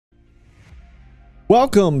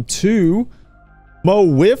Welcome to Mo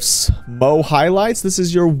Wiffs, Mo Highlights. This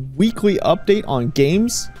is your weekly update on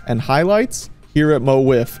games and highlights here at Mo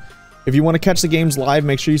Wiff. If you want to catch the games live,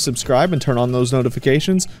 make sure you subscribe and turn on those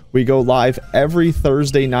notifications. We go live every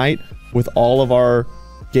Thursday night with all of our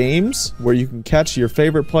games where you can catch your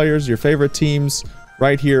favorite players, your favorite teams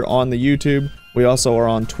right here on the YouTube. We also are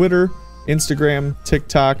on Twitter, Instagram,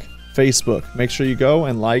 TikTok, Facebook. Make sure you go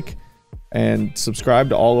and like and subscribe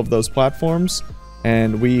to all of those platforms.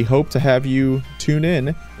 And we hope to have you tune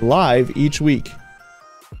in live each week.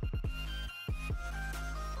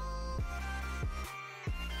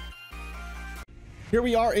 Here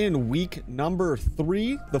we are in week number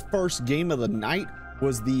 3. The first game of the night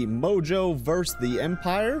was the Mojo versus the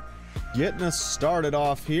Empire. Getting us started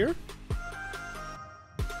off here.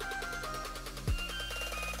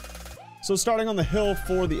 So starting on the hill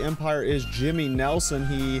for the Empire is Jimmy Nelson.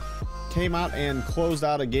 He came out and closed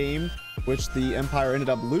out a game which the Empire ended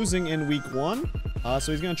up losing in week 1.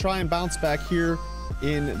 So he's going to try and bounce back here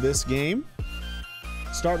in this game.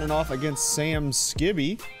 Starting it off against Sam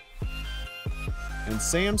Skibby. And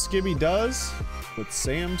Sam Skibby does what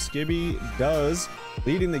Sam Skibby does,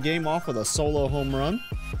 leading the game off with a solo home run.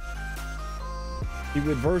 He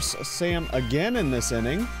would verse Sam again in this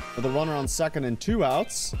inning with a runner on second and 2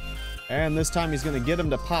 outs. And this time he's going to get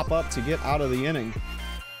him to pop up to get out of the inning.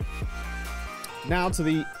 Now to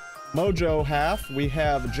the Mojo half, we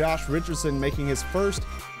have Josh Richardson making his first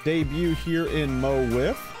debut here in Mo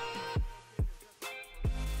Wiff.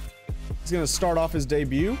 He's going to start off his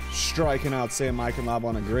debut, striking out Sam Eichenlaub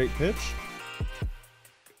on a great pitch.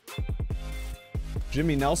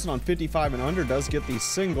 Jimmy Nelson on 55 and under does get the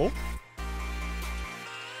single.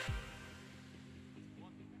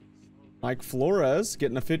 Mike Flores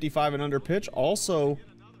getting a 55 and under pitch, also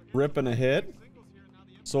ripping a hit.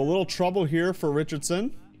 So a little trouble here for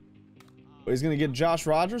Richardson. He's going to get Josh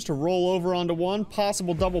Rogers to roll over onto one.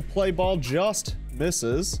 Possible double play ball, just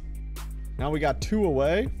misses. Now we got 2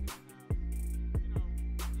 away.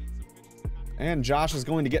 And Josh is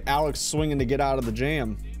going to get Alex swinging to get out of the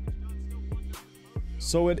jam.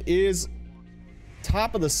 So it is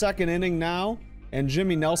top of the second inning now. And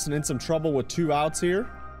Jimmy Nelson in some trouble with 2 outs here.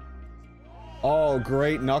 Oh,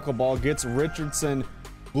 great knuckleball. Gets Richardson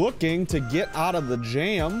looking to get out of the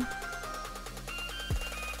jam.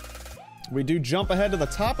 We do jump ahead to the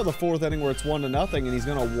top of the 4th inning where it's 1-0, and he's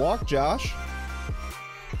going to walk Josh.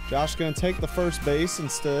 Josh going to take the first base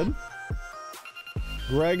instead.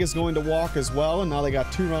 Greg is going to walk as well, and now they got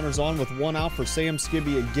 2 runners on with 1 out for Sam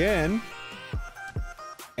Skibby again.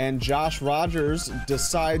 And Josh Rogers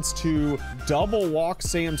decides to double walk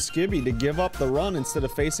Sam Skibby to give up the run instead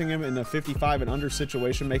of facing him in a 55 and under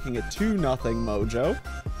situation, making it 2-0 Mojo.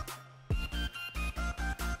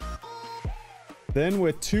 Then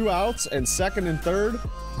with 2 outs and second and third,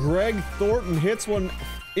 Greg Thornton hits one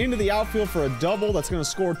into the outfield for a double that's going to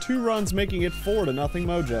score 2 runs, making it 4-0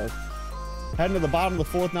 Mojo. Heading to the bottom of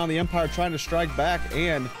the 4th now, the Empire trying to strike back,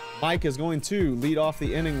 and Mike is going to lead off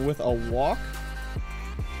the inning with a walk.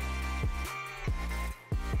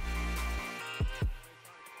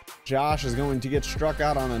 Josh is going to get struck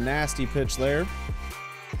out on a nasty pitch there.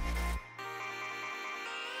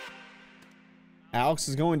 Alex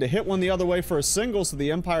is going to hit one the other way for a single, so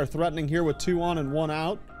the Empire threatening here with 2 on and 1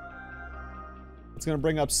 out. It's going to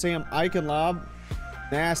bring up Sam Eichenlaub.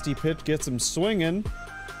 Nasty pitch gets him swinging.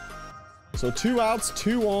 So 2 outs,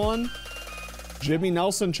 2 on. Jimmy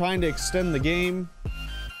Nelson trying to extend the game.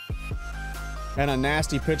 And a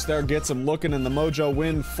nasty pitch there gets him looking, and the Mojo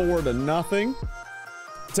win 4-0.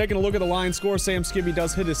 Taking a look at the line score, Sam Skibby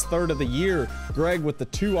does hit his 3rd of the year. Greg with the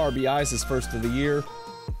 2 RBIs, his 1st of the year.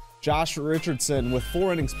 Josh Richardson with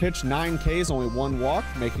 4 innings pitched, 9 Ks, only 1 walk,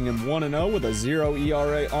 making him 1-0 with a 0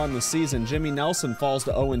 ERA on the season. Jimmy Nelson falls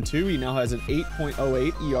to 0-2. He now has an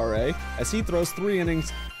 8.08 ERA as he throws 3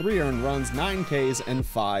 innings, 3 earned runs, 9 Ks, and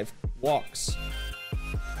 5 walks.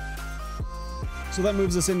 So that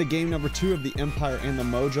moves us into game number 2 of the Empire and the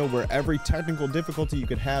Mojo, where every technical difficulty you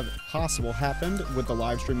could have possible happened with the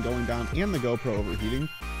live stream going down and the GoPro overheating.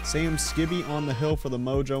 Sam Skibby on the hill for the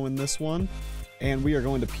Mojo in this one. And we are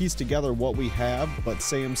going to piece together what we have, but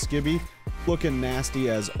Sam Skibby looking nasty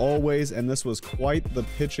as always, and this was quite the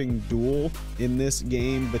pitching duel in this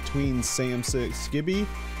game between Sam Skibby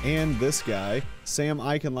and this guy, Sam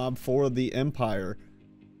Eichenlaub for the Empire,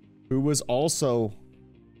 who was also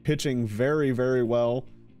pitching very, very well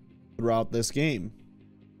throughout this game.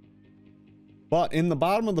 But in the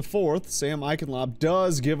bottom of the 4th, Sam Eichenlaub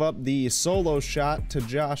does give up the solo shot to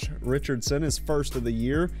Josh Richardson, his 1st of the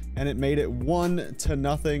year, and it made it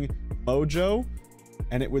 1-0 Mojo.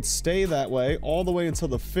 And it would stay that way all the way until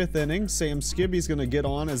the 5th inning. Sam Skibby's going to get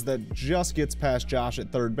on as that just gets past Josh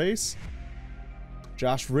at third base.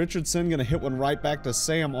 Josh Richardson going to hit one right back to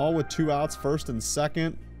Sam, all with 2 outs, first and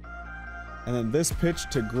second. And then this pitch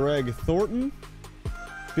to Greg Thornton,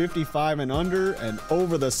 55 and under, and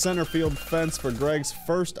over the center field fence for Greg's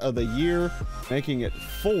first of the year, making it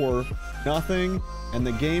 4-0. And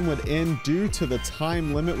the game would end due to the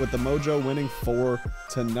time limit with the Mojo winning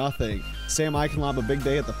 4-0. Sam Eichenlaub, a big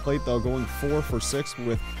day at the plate though, going 4 for 6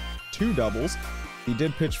 with 2 doubles. He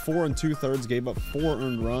did pitch 4 2/3, gave up 4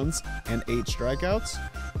 earned runs and 8 strikeouts.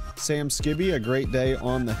 Sam Skibby, a great day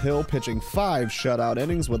on the hill, pitching 5 shutout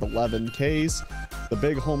innings with 11 Ks. The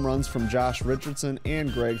big home runs from Josh Richardson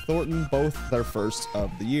and Greg Thornton, both their first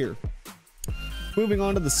of the year. Moving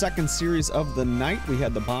on to the second series of the night, we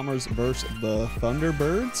had the Bombers versus the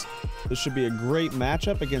Thunderbirds. This should be a great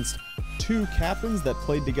matchup against 2 captains that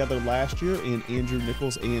played together last year in Andrew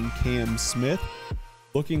Nichols and Cam Smith.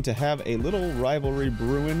 Looking to have a little rivalry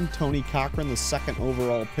brewing. Tony Cochran, the 2nd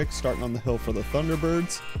overall pick, starting on the hill for the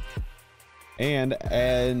Thunderbirds. And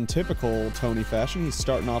in typical Tony fashion, he's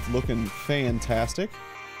starting off looking fantastic.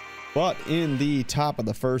 But in the top of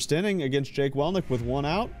the 1st inning against Jake Welnick with 1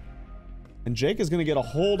 out. And Jake is going to get a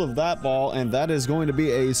hold of that ball, and that is going to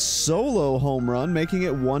be a solo home run, making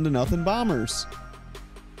it 1-0 Bombers.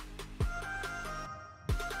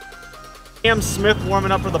 Cam Smith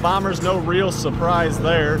warming up for the Bombers, no real surprise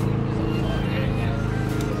there,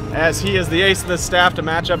 as he is the ace of the staff to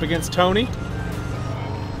match up against Tony.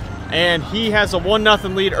 And he has a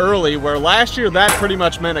 1-0 lead early, where last year that pretty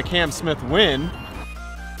much meant a Cam Smith win.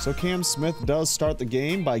 So Cam Smith does start the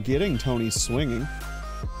game by getting Tony swinging.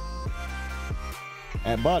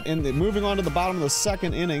 But moving on to the bottom of the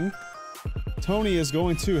 2nd inning, Tony is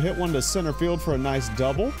going to hit one to center field for a nice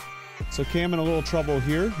double. So Cam in a little trouble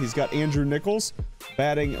here. He's got Andrew Nichols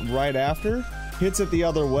batting right after. Hits it the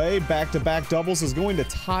other way. Back-to-back doubles is going to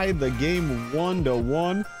tie the game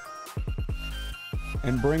 1-1.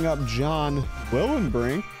 And bring up John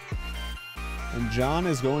Willenbrink. And John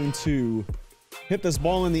is going to hit this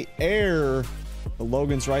ball in the air. The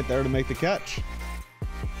Logan's right there to make the catch.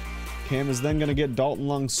 Cam is then going to get Dalton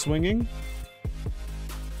Lung swinging.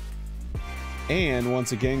 And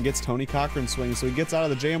once again gets Tony Cochran swinging. So he gets out of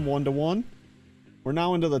the jam 1-1. We're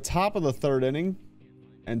now into the top of the 3rd inning.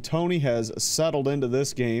 And Tony has settled into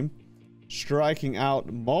this game, striking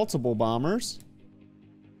out multiple Bombers.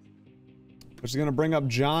 Which is going to bring up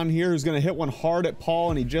John here, who's going to hit one hard at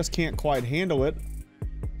Paul, and he just can't quite handle it.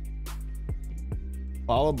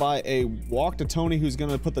 Followed by a walk to Tony, who's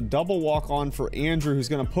going to put the double walk on for Andrew, who's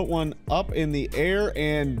going to put one up in the air,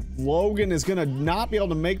 and Logan is going to not be able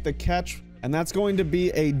to make the catch, and that's going to be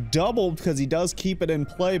a double because he does keep it in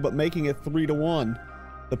play, but making it 3-1.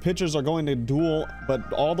 The pitchers are going to duel,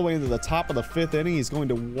 but all the way into the top of the 5th inning, he's going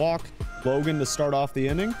to walk Logan to start off the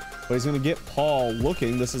inning, but he's going to get Paul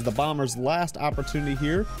looking. This is the Bombers' last opportunity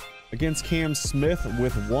here against Cam Smith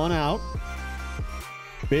with 1 out.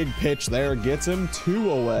 Big pitch there, gets him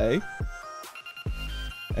 2 away.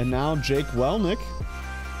 And now Jake Welnick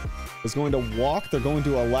is going to walk. They're going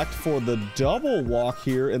to elect for the double walk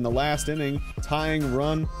here in the last inning. Tying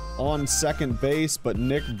run on second base, but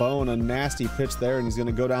Nick Bone, a nasty pitch there, and he's going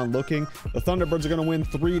to go down looking. The Thunderbirds are going to win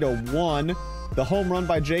 3-1. The home run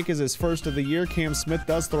by Jake is his first of the year. Cam Smith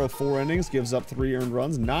does throw 4 innings, gives up 3 earned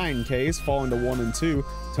runs, 9 Ks, falling to 1-2.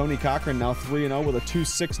 Tony Cochran now 3-0 with a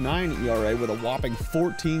 2.69 ERA with a whopping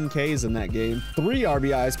 14 Ks in that game. 3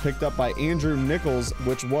 RBIs picked up by Andrew Nichols,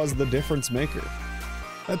 which was the difference maker.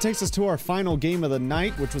 That takes us to our final game of the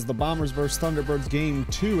night, which was the Bombers vs. Thunderbirds Game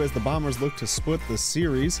 2, as the Bombers look to split the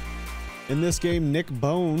series. In this game, Nick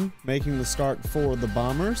Bone making the start for the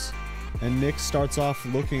Bombers. And Nick starts off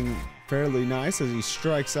looking fairly nice as he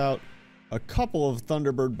strikes out a couple of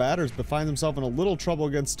Thunderbird batters, but finds himself in a little trouble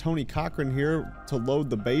against Tony Cochran here to load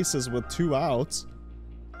the bases with 2 outs.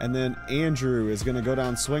 And then Andrew is going to go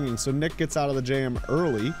down swinging, so Nick gets out of the jam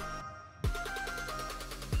early.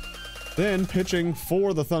 Then pitching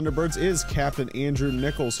for the Thunderbirds is Captain Andrew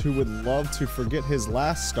Nichols, who would love to forget his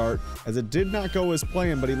last start, as it did not go as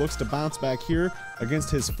planned, but he looks to bounce back here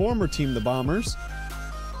against his former team, the Bombers.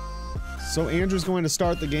 So Andrew's going to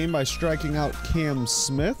start the game by striking out Cam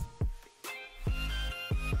Smith.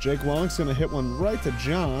 Jake Welnick's going to hit one right to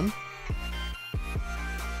John.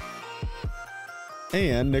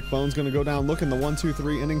 And Nick Bone's going to go down looking the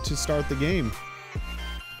 1-2-3 inning to start the game.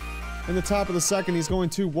 In the top of the 2nd, he's going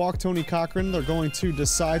to walk Tony Cochran. They're going to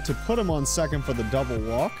decide to put him on second for the double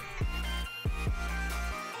walk.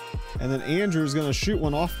 And then Andrew's going to shoot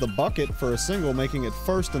one off the bucket for a single, making it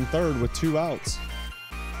 1st and 3rd with 2 outs.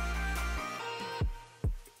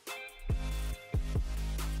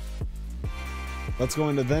 That's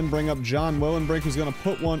going to then bring up John Willenbrink, who's going to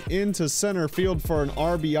put one into center field for an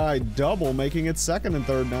RBI double, making it second and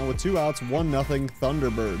third now with 2 outs, 1-0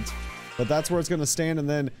 Thunderbirds. But that's where it's going to stand, and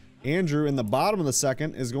then Andrew in the bottom of the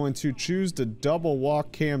second is going to choose to double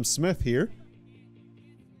walk Cam Smith here,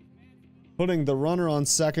 putting the runner on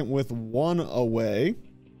second with 1 away.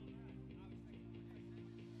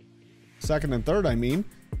 Second and third, I mean.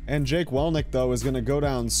 And Jake Welnick, though, is going to go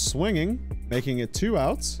down swinging, making it 2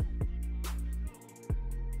 outs.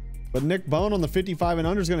 But Nick Bone on the 55 and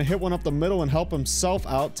under is going to hit one up the middle and help himself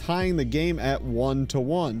out, tying the game at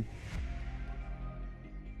 1-1.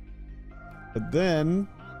 But then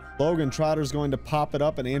Logan Trotter's going to pop it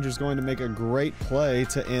up, and Andrew's going to make a great play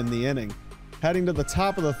to end the inning. Heading to the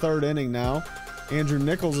top of the third inning now, Andrew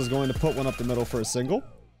Nichols is going to put one up the middle for a single.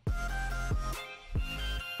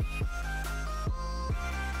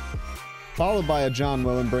 Followed by a John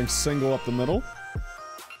Willenbrink single up the middle.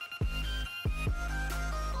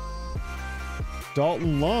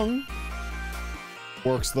 Dalton Lung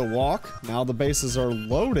works the walk. Now the bases are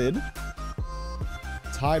loaded.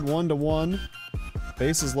 Tied 1-1.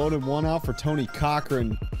 Bases loaded, 1 out for Tony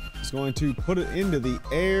Cochran. He's going to put it into the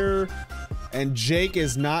air. And Jake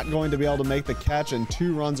is not going to be able to make the catch, and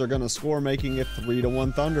 2 runs are going to score, making it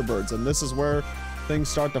 3-1 Thunderbirds. And this is where things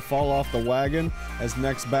start to fall off the wagon, as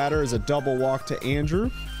next batter is a double walk to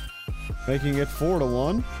Andrew, making it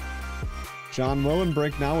 4-1. John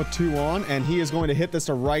Willenbrink now with 2 on, and he is going to hit this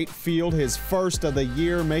to right field, his first of the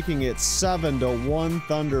year, making it 7-1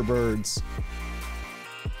 Thunderbirds.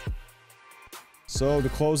 So to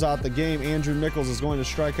close out the game, Andrew Nichols is going to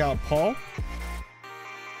strike out Paul.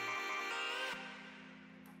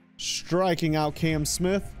 Striking out Cam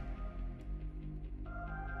Smith.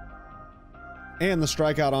 And the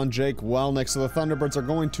strikeout on Jake Welnick. So the Thunderbirds are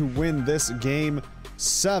going to win this game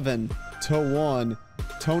 7-1.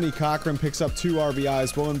 Tony Cochran picks up 2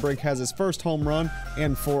 RBIs. Willenbrink has his first home run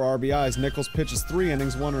and 4 RBIs. Nichols pitches 3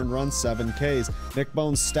 innings, 1 earned run, 7 Ks. Nick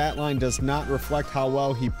Bone's stat line does not reflect how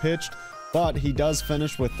well he pitched, but he does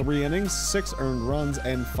finish with 3 innings, 6 earned runs,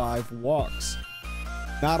 and 5 walks.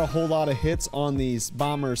 Not a whole lot of hits on the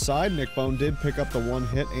Bombers side. Nick Bone did pick up the 1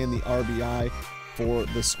 hit and the RBI for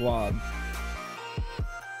the squad.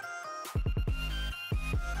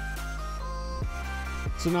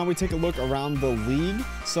 So now we take a look around the league.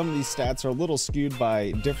 Some of these stats are a little skewed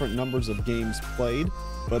by different numbers of games played,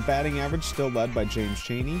 but batting average still led by James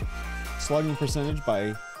Chaney. Slugging percentage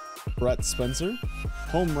by Brett Spencer.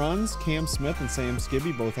 Home runs, Cam Smith and Sam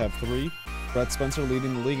Skibby both have 3. Brett Spencer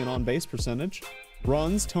leading the league in on-base percentage.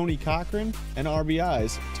 Runs, Tony Cochran, and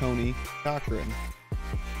RBIs, Tony Cochran.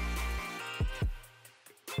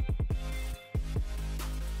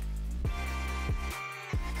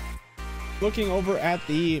 Looking over at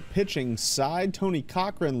the pitching side, Tony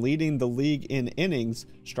Cochran leading the league in innings,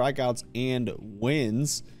 strikeouts, and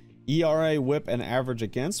wins. ERA, WHIP, and average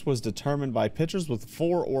against was determined by pitchers with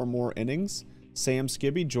 4 or more innings. Sam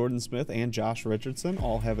Skibby, Jordan Smith, and Josh Richardson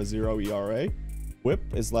all have a 0 ERA.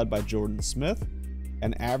 WHIP is led by Jordan Smith,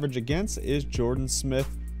 and average against is Jordan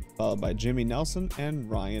Smith, followed by Jimmy Nelson and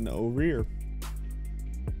Ryan O'Rear.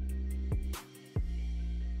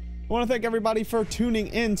 I want to thank everybody for tuning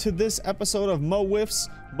in to this episode of Mo Wiffs,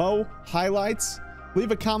 Mo Highlights.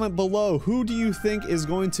 Leave a comment below. Who do you think is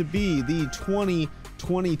going to be the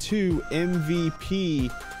 2022 MVP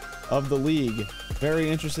of the league? Very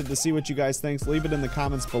interested to see what you guys think. Leave it in the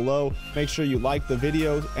comments below. Make sure you like the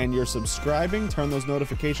video and you're subscribing. Turn those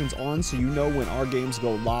notifications on so you know when our games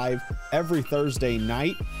go live every Thursday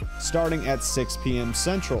night starting at 6 p.m.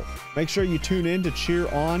 Central. Make sure you tune in to cheer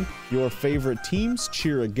on your favorite teams,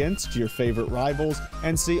 cheer against your favorite rivals,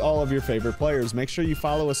 and see all of your favorite players. Make sure you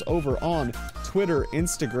follow us over on Twitter,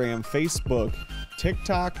 Instagram, Facebook,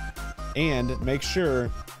 TikTok, and make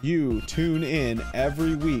sure you tune in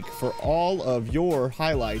every week for all of your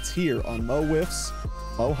highlights here on Mo Wiffs,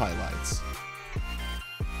 Mo Highlights.